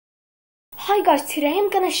Hi guys, today I'm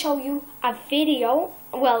going to show you a video,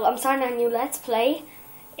 well I'm starting a new let's play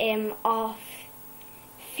of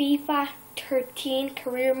FIFA 13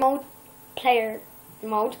 career mode, player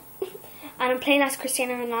mode, and I'm playing as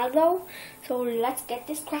Cristiano Ronaldo, so let's get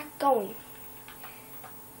this crack going.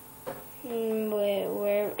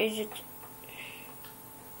 Where is it?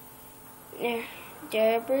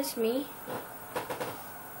 There's me.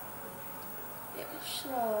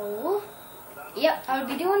 So, yep, I'll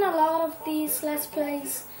be doing a lot of these let's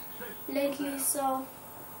plays lately, so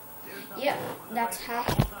yeah, that's half.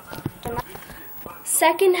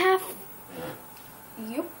 Second half,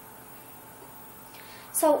 yep.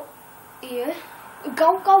 So, yeah,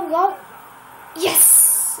 go,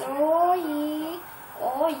 yes, oh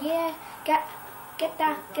yeah, get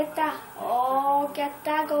that, oh, get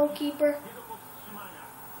that goalkeeper.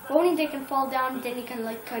 Only they can fall down, then you can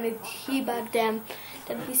like kind of teabag them.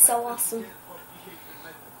 That'd be so awesome.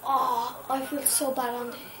 Oh, I feel so bad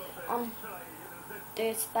on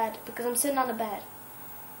this bed because I'm sitting on a bed.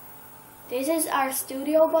 This is our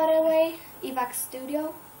studio, by the way, evac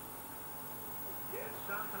studio.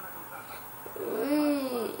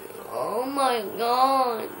 Oh my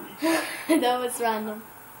god, that was random.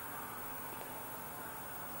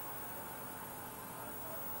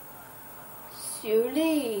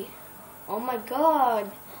 Surely, oh my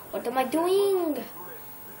god, what am I doing?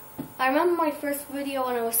 I remember my first video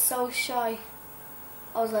when I was so shy.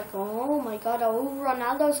 I was like, oh my god, oh,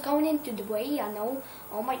 Ronaldo's going into the way, I know.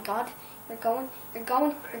 Oh my god, you're going.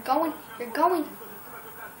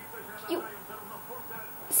 You.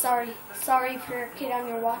 Sorry if you're a kid and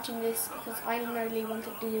you're watching this, because I really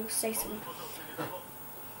wanted to say something.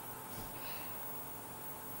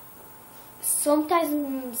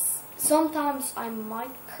 Sometimes I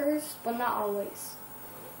might curse, but not always.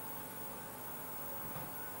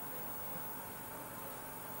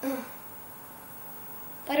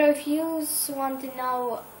 But if you want to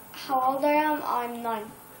know how old I am, I'm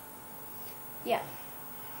 9. Yeah.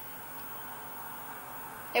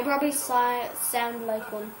 It probably sound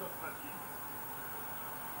like one.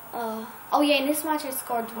 Oh yeah, in this match I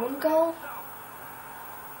scored 1 goal.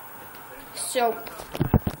 So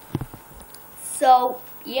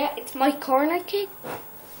yeah, it's my corner kick.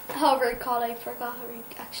 However I call it, I forgot how you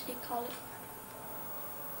actually call it.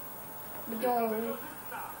 But don't worry.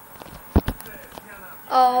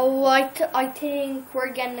 Oh, I think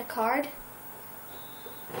we're getting a card.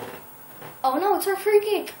 Oh no, it's our free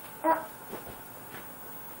kick.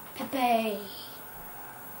 Pepe.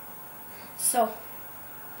 So,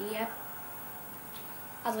 yep.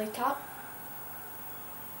 As I thought.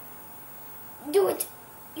 Do it,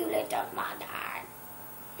 you little mother.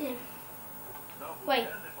 Wait.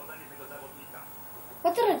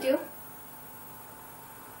 What did I do?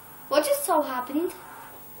 What just so happened?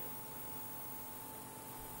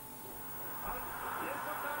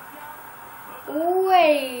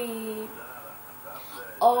 Wait.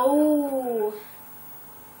 Oh.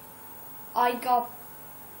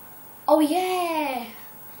 Oh yeah.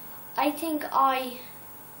 I think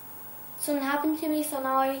something happened to me, so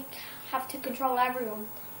now I have to control everyone.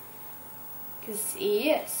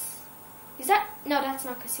 Casillas. Is that? No, that's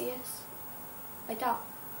not Casillas. I thought.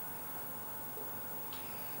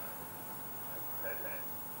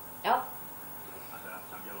 Nope.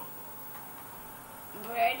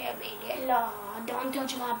 Don't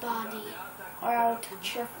touch my body, or I'll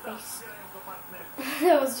touch your face.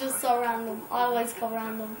 It was just so random. I always go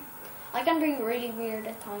random. I can be really weird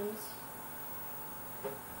at times.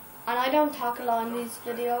 And I don't talk a lot in these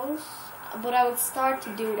videos, but I would start to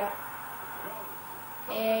do that.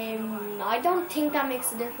 I don't think that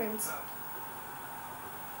makes a difference.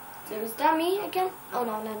 So is that me again? Oh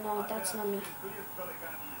no, that's not me.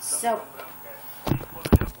 So,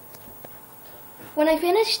 when I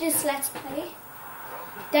finish this let's play,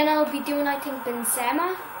 then I'll be doing, I think,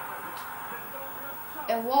 Benzema.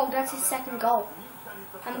 Whoa, that's his second goal.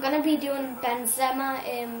 I'm gonna be doing Benzema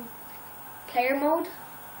in player mode.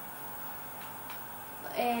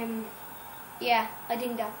 Yeah, I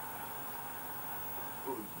think that.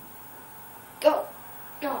 Go!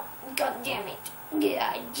 No, god damn it!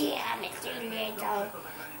 God damn it, you little!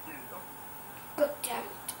 God damn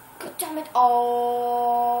it! God damn it!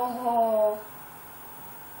 Oh!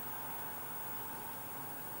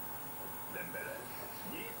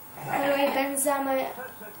 Anyway, Benzema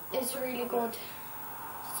is really good.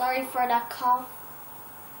 Sorry for that cough.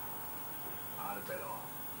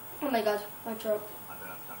 Oh my god, my throat.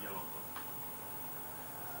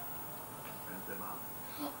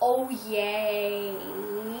 Oh yay!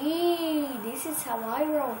 This is how I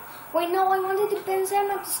roll. Wait, no, I wanted the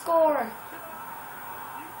Benzema to score.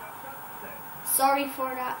 Sorry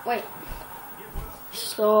for that. Wait.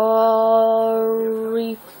 Sorry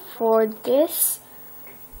for this.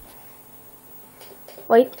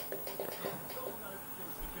 Wait.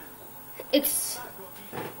 It's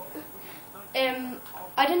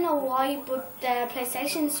I don't know why, but the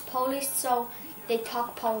PlayStation is Polish, so they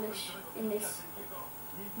talk Polish in this.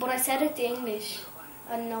 But I said it in English.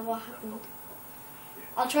 I don't know what happened.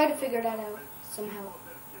 I'll try to figure that out somehow.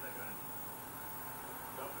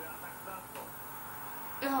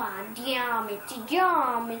 Ah, damn it,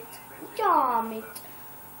 damn it, damn it.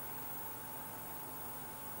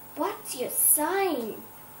 What's your sign?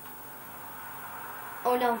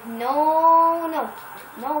 Oh no, no, no,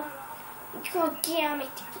 no. God damn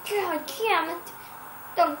it, God damn it.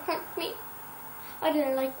 Don't hurt me. I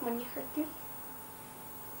didn't like when you hurt me.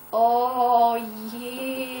 Oh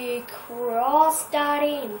yeah, cross that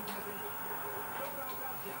in.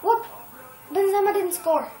 What? Benzema didn't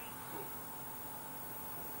score.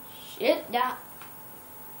 Shit, that.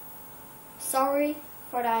 Sorry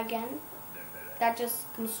for that again. That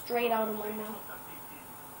just comes straight out of my mouth.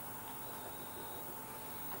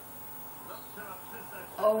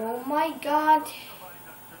 Oh my god.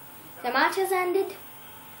 The match has ended.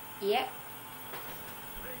 Yep.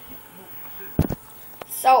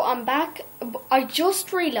 So I'm back. I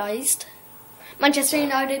just realised Manchester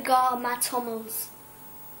United got Matt Hummels.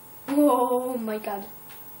 Oh my god.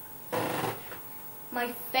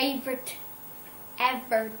 My favourite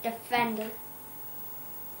ever defender.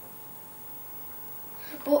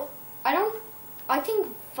 But I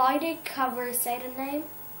think Vide covers say the name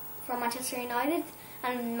from Manchester United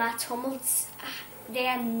and Matt Hummels, they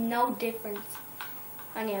are no difference.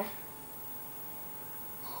 And yeah.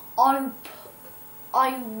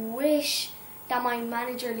 I wish that my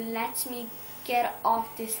manager lets me get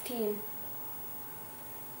off this team.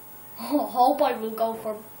 Hope I will go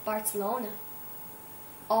for Barcelona.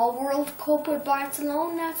 All World Cup with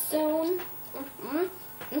Barcelona soon.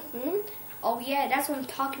 Oh yeah, that's what I'm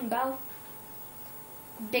talking about.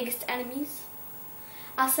 Biggest enemies.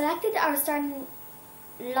 I selected our starting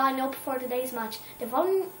line-up for today's match. The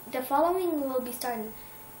following will be starting: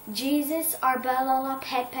 Jesus, Arbeloa,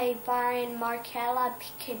 Pepe, Varane, Marcella,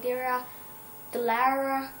 Khedira,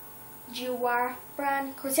 Delara, Juarez,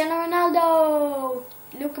 Cristiano Ronaldo,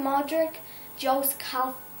 Luka Modric, Jose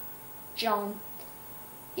Cal, John.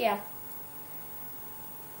 Yeah.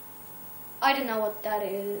 I don't know what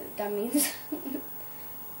that means.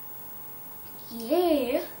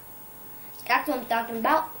 Yeah. That's what I'm talking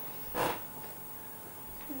about.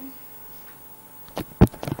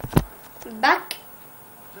 Back.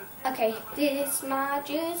 Okay, this match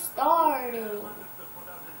is starting.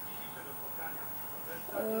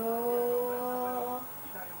 Oh.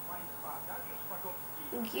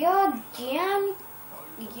 God damn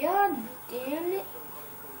it.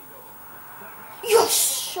 Yes,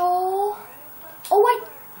 so. Oh wait.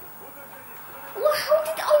 Well, how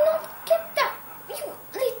did I not get that? You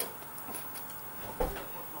little.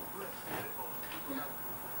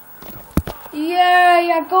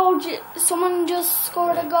 Yeah, goal. Someone just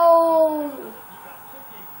scored a goal.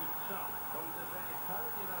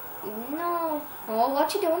 No. Oh,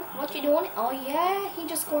 what you doing? What you doing? Oh yeah, he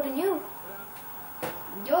just scored a new.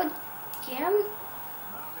 Yo, damn.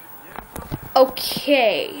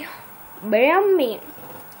 Okay. Bam me.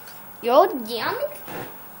 Yo, damn it.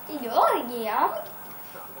 Yo, damn it.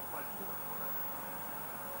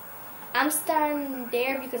 I'm standing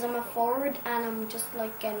there because I'm a forward and I'm just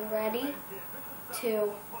like getting ready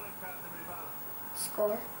to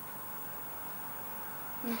score.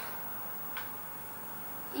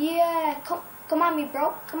 Yeah, come on me,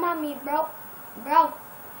 bro. Come on me, bro. Bro.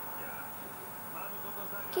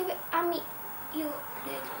 Give it at me. You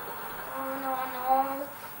did. Oh no.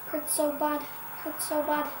 Hurts so bad. Hurts so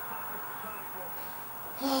bad.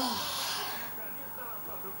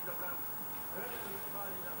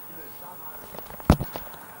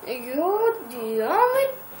 You damn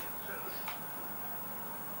it.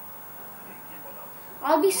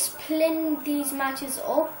 I'll be splitting these matches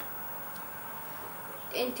up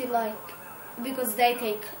into like, because they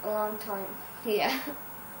take a long time. Yeah.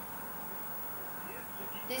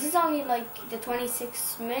 This is only like the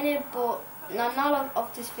 26th minute, but not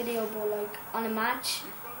of this video, but like on a match,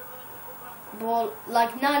 but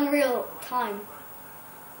like not in real time.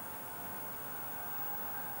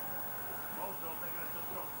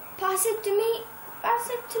 Pass it to me. Pass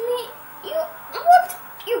it to me. You what?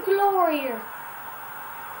 You glory.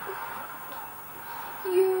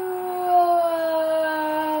 No.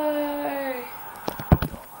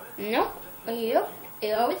 Yep.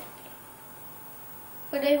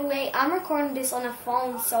 But anyway, I'm recording this on a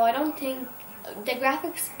phone, so I don't think The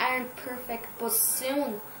graphics aren't perfect, but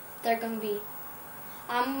soon they're gonna be.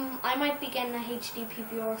 I might be getting a HD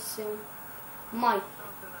PVR soon. Might.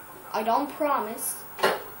 I don't promise,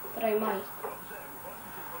 but I might.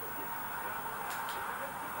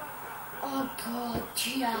 Oh god,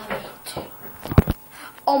 damn it.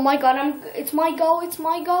 Oh my god, it's my go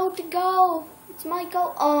to go. It's my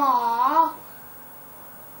go. Aww.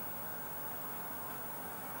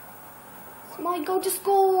 It's my go to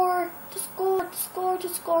score. To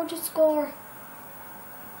score.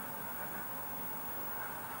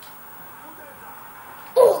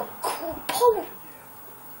 Oh, cool.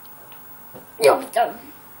 Yep, done.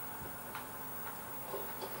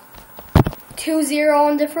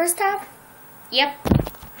 2-0 in the first half. Yep.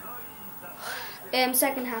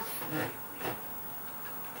 Second half.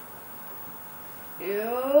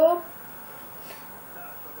 Yup.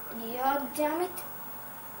 Yeah, damn it.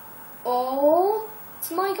 Oh,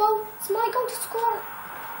 it's my go to score.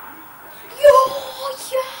 Yo,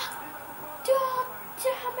 yeah.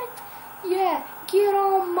 Damn it. Yeah, get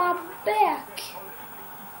on my back.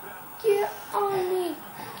 Get on me.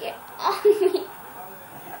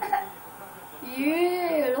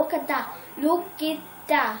 Yeah, look at that.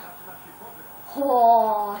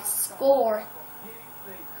 Oh, score.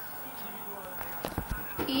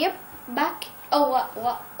 Yep, back. Oh,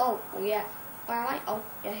 what? Oh, yeah. Where am I? Oh,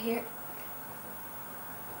 yeah, here.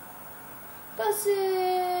 Pass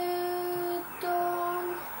it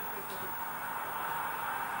on.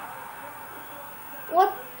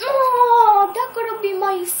 What? Oh, that could have been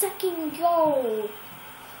my second goal.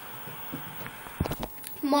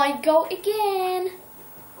 My goal again.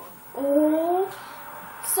 Oh,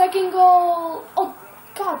 second goal. Oh,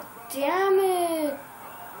 god damn it.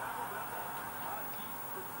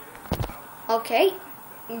 Okay.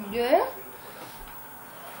 Yeah.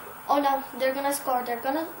 Oh no, they're gonna score. No, they're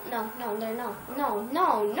not.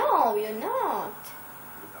 No, you're not.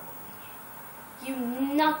 You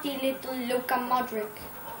naughty little Luka Modric.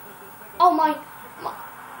 Oh my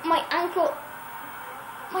ankle.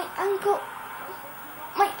 My ankle.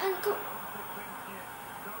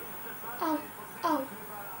 Oh.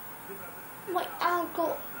 My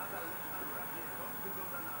ankle.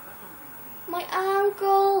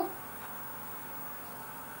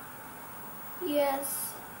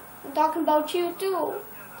 Yes. I'm talking about you too.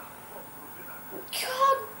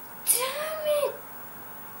 God damn it.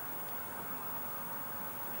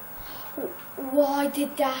 Why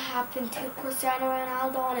did that happen to Cristiano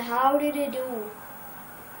Ronaldo and how did it do?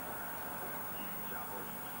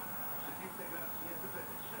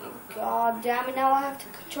 God damn it, now I have to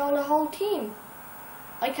control the whole team.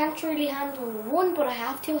 I can't really handle one, but I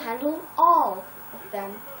have to handle all of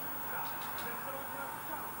them.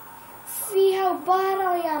 See how bad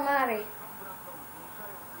I am at it.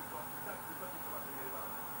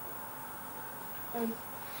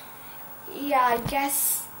 Yeah, I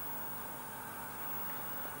guess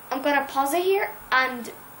I'm gonna pause it here and,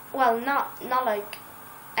 well, not like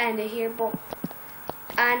end it here, but,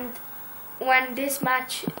 and when this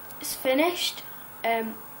match is finished,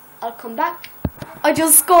 I'll come back. I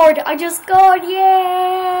just scored,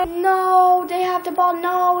 yeah! No, they have the ball,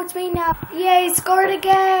 no, it's me now. Yay, scored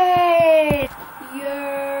again!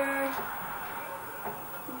 Yeah.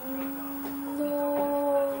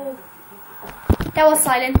 No. That was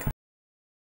silent.